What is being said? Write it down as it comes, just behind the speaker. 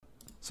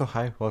So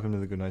hi, welcome to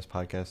the Good Noise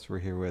Podcast. We're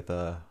here with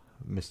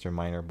Mr.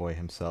 Minor Boy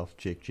himself,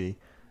 Jake G.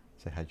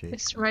 Say hi, Jake.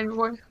 Mr.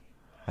 Minor.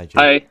 Hi, Jake.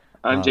 Hi,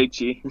 I'm Jake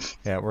G.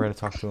 Yeah, we're gonna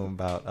talk to him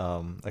about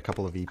a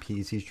couple of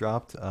EPs he's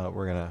dropped.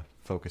 We're gonna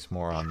focus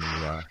more on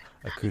the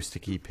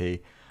acoustic EP.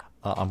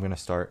 I'm gonna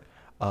start.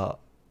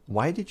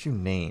 Why did you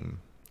name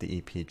the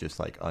EP just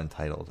like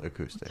Untitled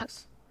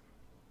Acoustics?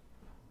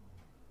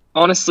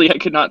 Honestly, I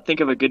could not think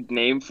of a good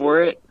name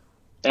for it,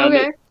 and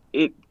Okay.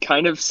 it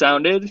kind of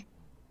sounded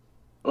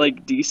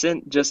like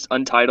decent, just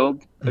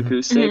Untitled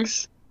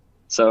Acoustics.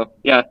 So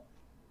yeah.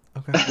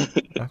 Okay.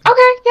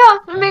 Okay, yeah,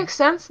 it makes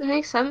sense. It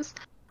makes sense.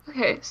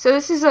 Okay, so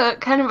this is a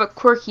kind of a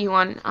quirky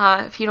one,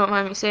 if you don't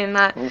mind me saying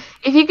that. Oh.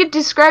 If you could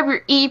describe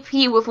your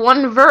EP with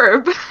one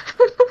verb,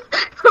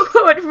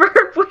 what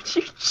verb would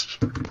you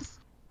choose?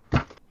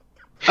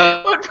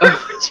 What verb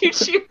would you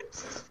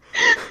choose?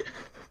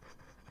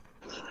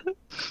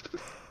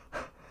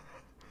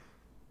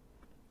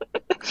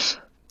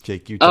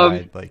 Jake, you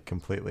died like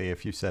completely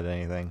if you said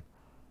anything.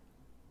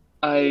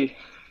 I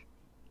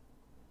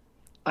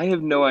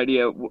have no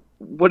idea.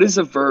 What is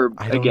a verb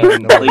I don't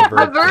again? know what Like, a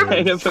verb A verb?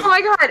 kind is. of Oh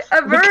my god,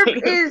 a verb kind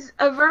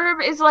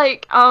of- is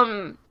like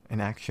An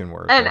action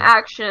word. an right?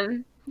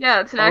 action. Yeah,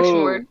 it's an action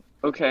Oh, word.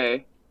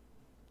 Okay.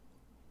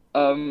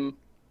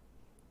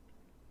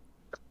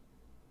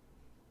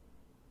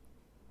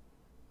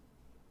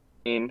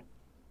 Mean.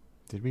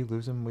 Did we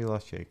lose him? We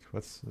lost Jake.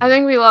 What's? I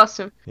think we lost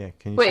him. Yeah.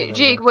 Can you? say Wait, that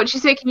Jake, again? what'd you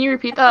say? Can you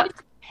repeat that?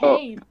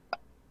 Hey.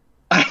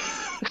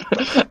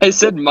 I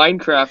said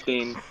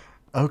Minecrafting.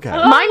 Okay.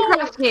 Oh.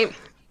 Minecraft game.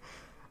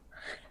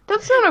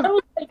 That's not I a.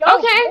 was like,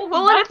 Okay,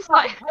 well, that's it's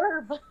not fine. a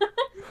verb.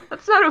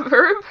 That's not a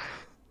verb.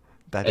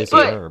 That is a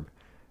But verb.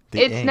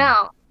 The It's ing.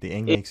 now. The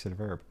ing makes it a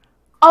verb.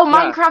 Oh,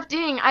 Yeah. Minecraft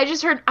ding! I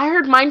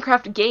heard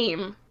Minecraft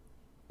game.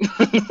 That's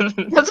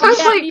what I was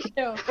Yeah, like. me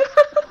too.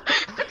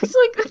 It's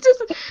like that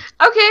doesn't.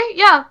 Okay,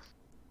 yeah,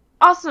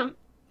 awesome,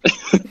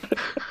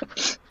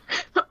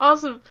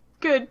 awesome,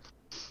 good.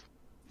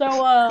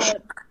 So,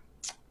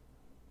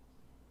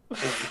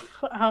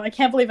 I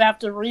can't believe I have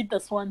to read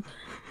this one.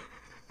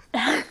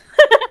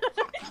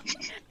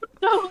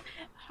 So,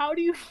 how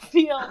do you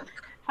feel?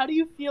 How do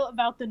you feel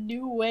about the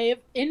new wave,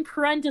 in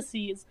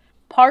parentheses,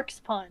 Parks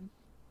pun,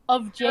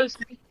 of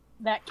Jake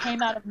that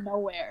came out of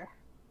nowhere?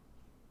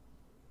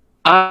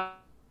 I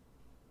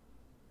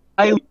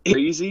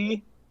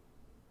crazy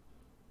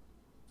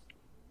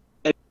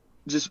and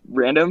just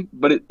random,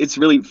 but it's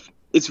really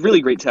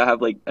great to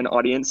have like an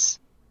audience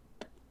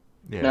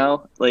Yeah.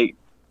 now. Like,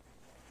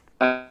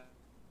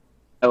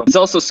 it's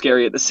also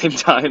scary at the same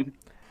time.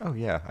 Oh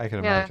yeah, I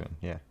can Yeah. imagine.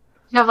 Yeah.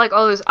 You have like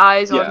all those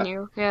eyes Yeah. on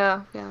you.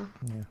 Yeah, yeah,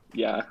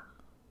 Yeah.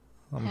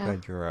 I'm Yeah.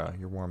 glad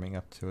you're warming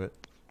up to it.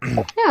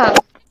 yeah.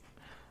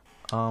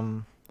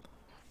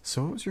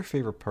 So what was your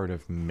favorite part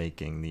of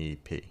making the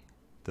EP,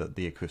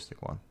 the acoustic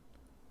one?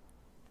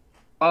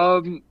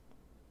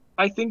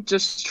 I think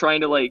just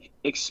trying to like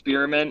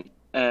experiment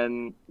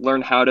and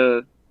learn how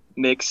to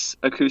mix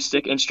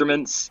acoustic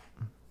instruments.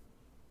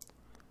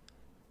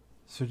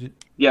 So did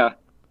Yeah,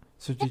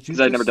 you? because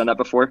I'd never done that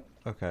before.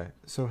 Okay.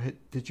 So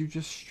did you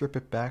just strip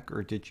it back,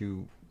 or did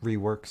you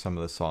rework some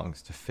of the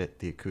songs to fit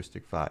the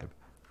acoustic vibe?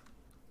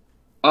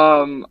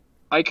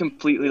 I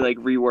completely like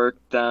reworked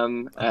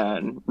them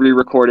and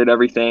re-recorded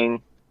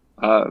everything.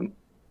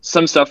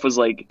 Some stuff was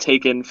like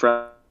taken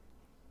from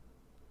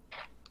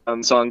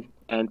song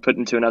and put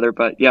into another,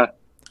 but yeah.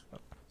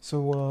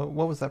 So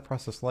what was that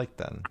process like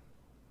then?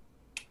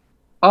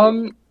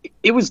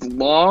 It was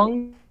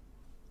long.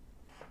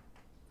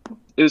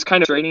 It was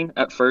kind of frustrating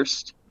at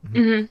first,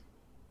 Mhm.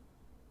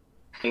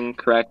 being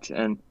correct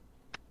and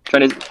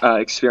trying to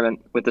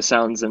experiment with the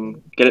sounds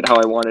and get it how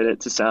I wanted it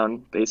to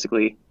sound,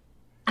 basically.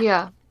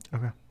 Yeah.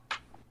 Okay.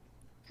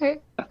 Okay.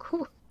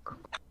 Cool. Cool.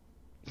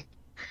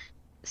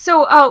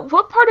 So,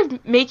 what part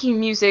of making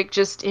music,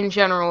 just in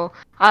general,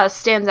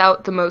 stands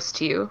out the most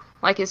to you?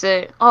 Like, is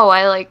it, oh,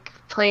 I like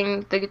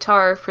playing the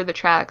guitar for the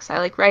tracks. I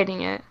like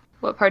writing it.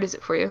 What part is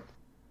it for you?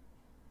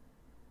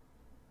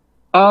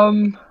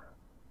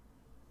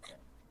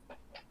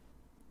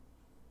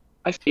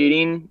 I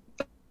fading.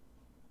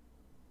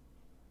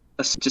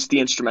 Just the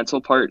instrumental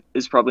part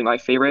is probably my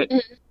favorite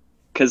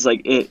because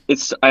like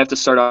it's I have to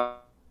start off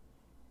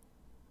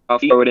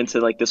throw it into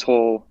like this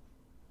whole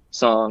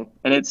song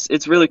and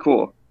it's really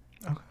cool.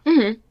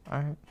 Mm-hmm. All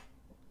right.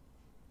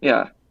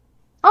 Yeah.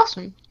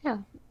 Awesome. Yeah.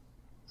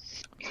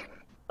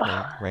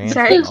 Rand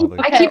Sorry, and all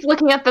the- I keep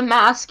looking at the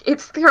mask.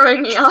 It's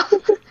throwing me off.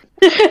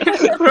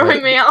 It's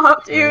throwing me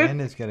off, dude.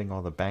 Rand is getting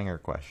all the banger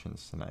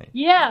questions tonight.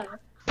 Yeah.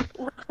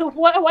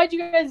 Why'd you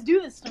guys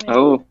do this to me?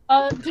 Oh.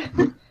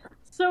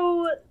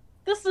 So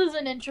this is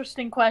an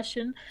interesting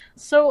question.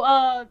 So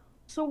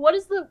what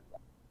is the?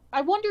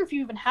 I wonder if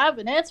you even have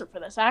an answer for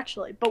this,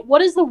 actually. But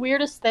what is the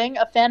weirdest thing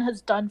a fan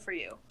has done for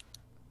you?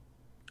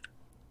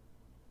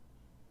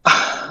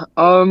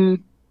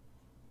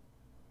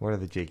 What are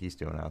the Jakies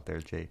doing out there,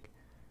 Jake?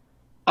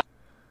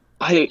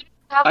 Have,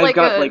 I've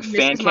got a like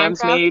fan Mrs.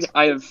 cams Minecraft? made.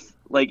 I have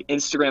like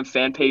Instagram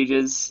fan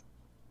pages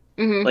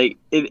Mhm.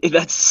 Like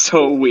that's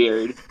so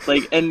weird.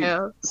 Like, and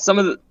Yeah. some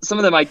of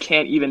them I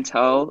can't even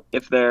tell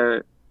if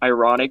they're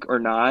ironic or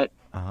not.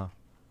 Uh-huh.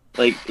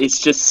 Like, it's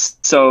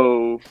just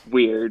so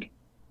weird.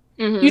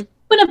 Mhm. You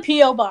open a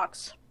PO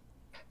box.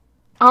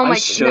 Oh I my!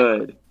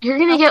 should. You're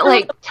gonna get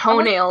like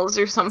toenails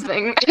or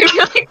something.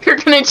 They're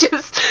gonna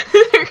just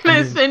they're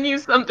gonna send you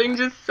something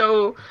just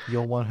so.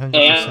 You'll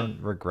 100%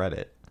 regret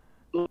it.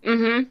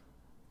 Mhm.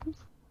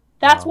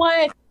 That's Wow. why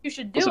I think you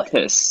should do Also it.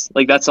 piss.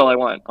 Like, that's all I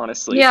want,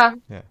 honestly. Yeah.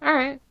 Yeah. All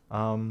right.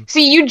 Um,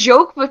 See, you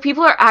joke, but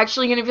people are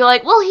actually gonna be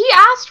like, "Well, he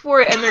asked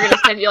for it," and they're gonna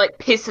send you like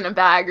piss in a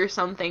bag or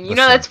something. You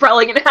know, Listen, that's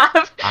probably gonna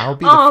happen. I'll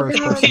be the Oh, first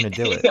God. person to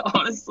do it.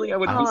 Honestly, I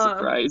wouldn't be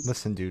surprised.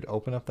 Listen, dude,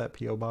 open up that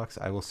P.O. box.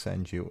 I will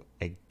send you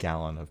a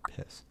gallon of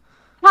piss.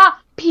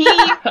 Ha!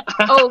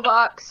 P.O.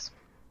 box.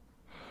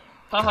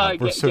 Haha,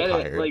 we're get, so get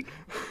tired. it. Like,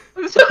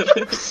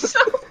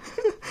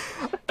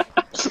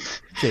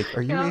 Jake,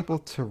 are you Yeah. able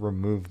to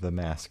remove the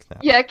mask now?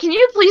 Yeah, can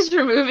you please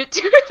remove it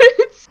too?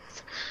 It's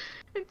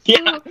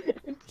yeah.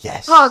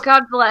 Yes. Oh,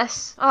 God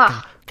bless.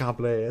 Ah. God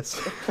bless.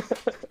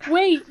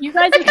 Wait, you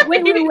guys are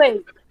wait.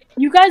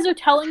 You guys are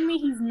telling me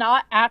he's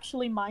not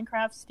actually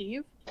Minecraft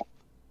Steve?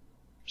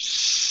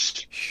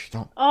 Shh. Shh,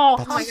 don't. Oh,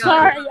 That's I'm so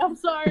sorry. I'm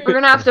sorry. We're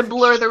gonna have to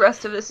blur the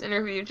rest of this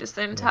interview. Just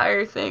the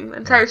entire thing. The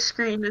entire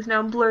screen is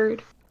now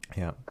blurred.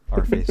 Yeah,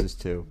 our faces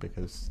too,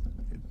 because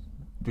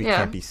we Yeah.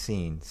 can't be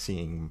seeing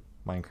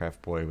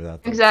Minecraft Boy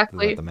without the,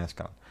 Exactly. without the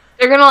mask on.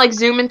 They're gonna like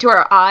zoom into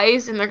our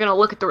eyes, and they're gonna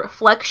look at the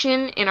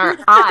reflection in our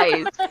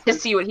eyes to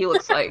see what he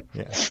looks like.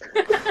 Yeah.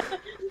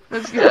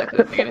 That's exactly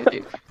what they're gonna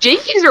do.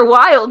 Jakeys are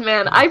wild,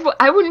 man. I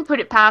wouldn't put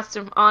it past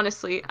him,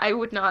 honestly. I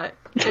would not.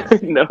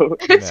 It's, No.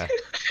 Yeah.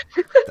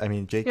 I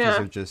mean, Jakeys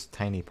Yeah. are just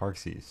tiny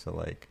Parksies, so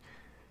like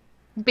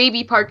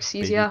baby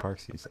Parksies, baby yeah.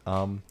 Parksies.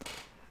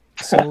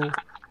 So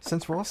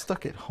since we're all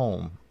stuck at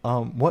home,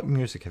 what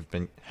music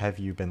have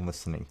you been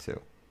listening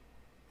to?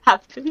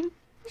 Happen.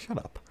 Shut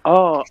up.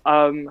 Oh,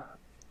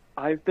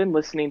 I've been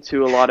listening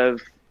to a lot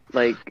of,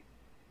 like,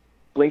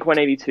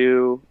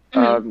 Blink-182,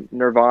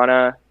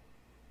 Nirvana,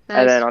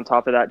 and then on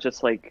top of that,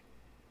 just, like,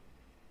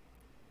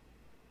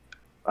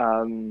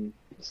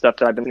 stuff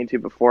that I've been listening to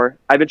before.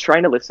 I've been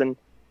trying to listen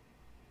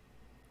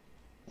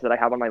that I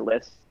have on my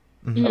list,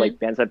 Mhm. or, like,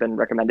 bands I've been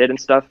recommended and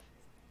stuff.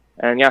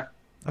 And, yeah,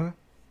 Okay.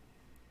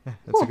 Yeah,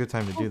 it's a good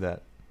time to do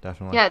that.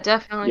 Definitely. Yeah,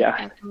 definitely. Yeah.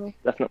 Definitely.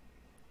 definitely.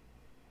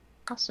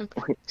 Awesome.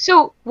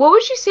 So, what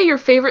would you say your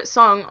favorite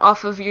song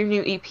off of your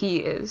new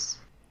EP is?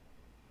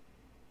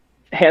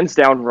 Hands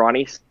down,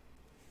 Ronnie's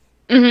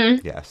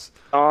Mm-hmm. Yes.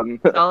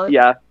 Solid.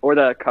 yeah, or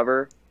the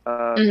cover.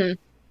 Mm-hmm.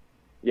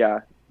 Yeah,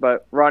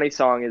 but Ronnie's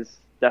song is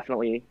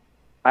definitely,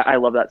 I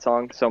love that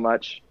song so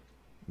much.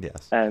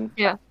 Yes. And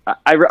Yeah.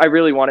 I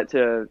really want it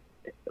to,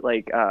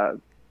 like,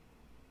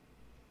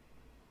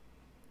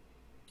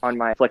 on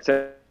my Flex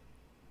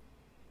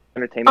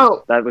Entertainment.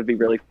 Oh. That would be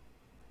really.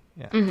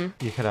 Yeah.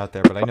 Mm-hmm. You cut out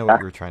there, but I know what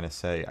you were trying to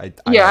say. I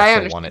Yeah, I also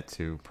understand. wanted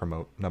to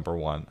promote number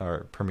one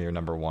or premiere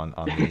number one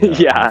on the,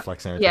 Yeah. on the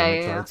Flex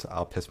Entertainment yeah. charts.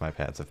 I'll piss my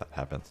pants if that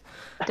happens.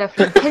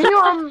 Definitely. Can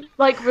you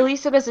like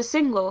release it as a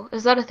single?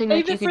 Is that a thing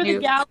that Save you it could for the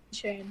do? gallon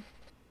chain.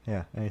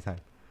 Yeah, anytime.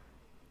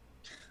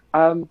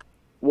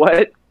 What?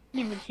 Didn't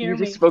even hear You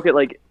me. just spoke at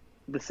like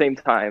the same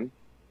time.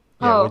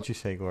 Yeah, Oh. what'd you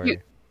say, Gloria?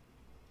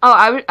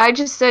 Oh, I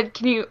just said,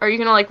 are you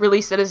gonna like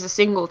release it as a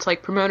single to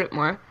like promote it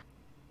more?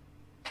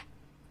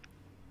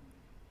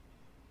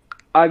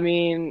 I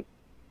mean,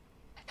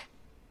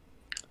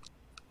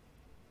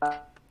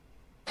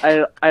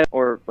 I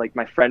or like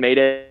my friend made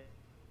it.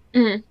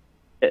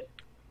 Mm-hmm.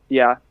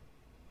 Yeah.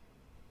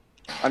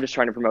 I'm just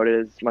trying to promote it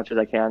as much as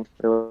I can.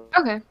 Really.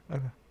 Okay. All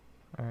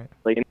right.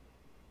 Like,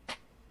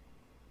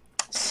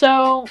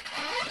 So,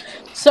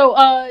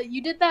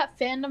 you did that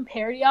fandom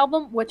parody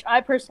album, which I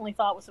personally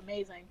thought was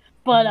amazing.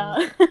 But,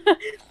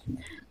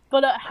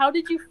 how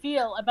did you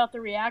feel about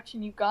the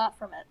reaction you got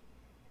from it?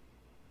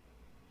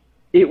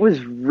 it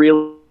was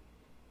really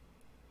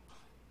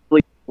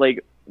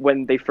like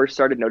when they first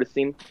started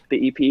noticing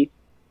the EP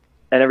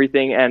and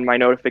everything, and my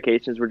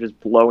notifications were just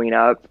blowing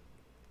up.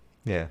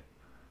 Yeah.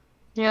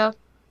 Yeah.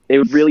 It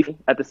was really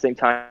at the same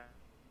time.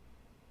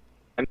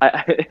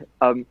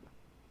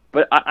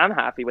 But I'm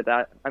happy with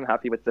that. I'm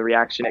happy with the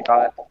reaction it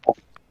got.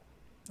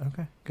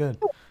 Okay, good.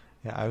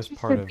 Yeah, I was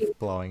part of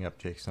blowing up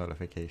Jake's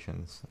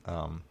notifications. It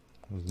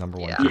was number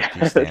one Yeah.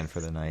 Jake stand for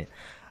the night.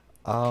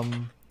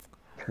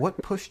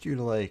 What pushed you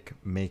to like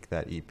make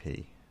that EP?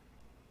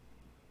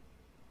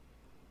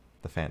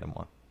 The fandom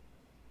one.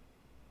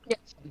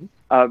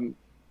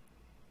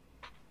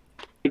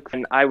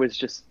 And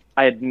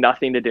I had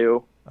nothing to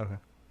do. Okay.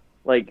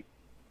 Like,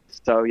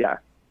 so yeah.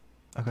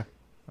 Okay.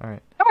 All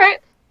right. All right.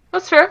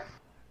 That's fair.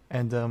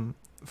 And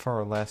for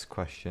our last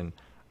question,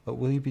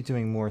 will you be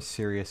doing more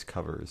serious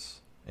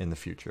covers in the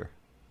future?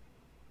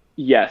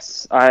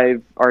 Yes,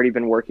 I've already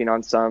been working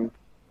on some.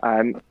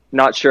 I'm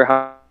not sure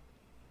how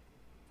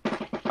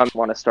I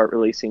want to start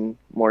releasing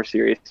more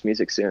serious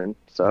music soon.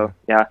 So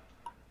yeah.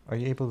 Are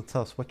you able to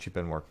tell us what you've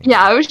been working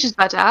Yeah, on? I was just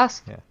about to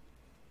ask.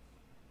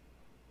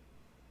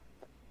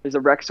 There's a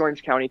Rex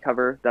Orange County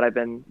cover that I've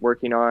been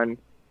working on.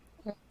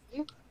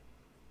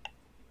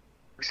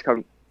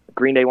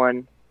 Green Day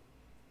one.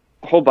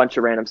 A whole bunch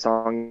of random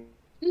songs.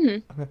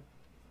 Mm-hmm. Okay.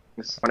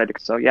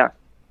 So yeah.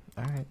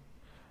 All right.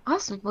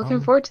 Awesome.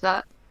 Looking forward to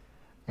that.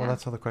 Well, Yeah.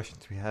 that's all the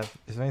questions we have.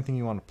 Is there anything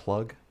you want to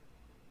plug?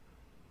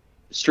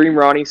 Stream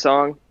Ronnie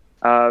song.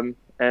 And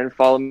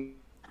follow me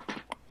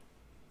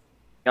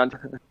on.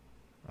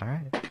 All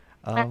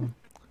right.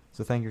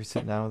 So thank you for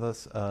sitting down with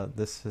us.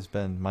 This has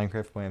been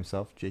Minecraft by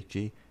himself, Jake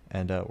G,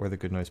 and we're the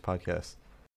Good Noise Podcast.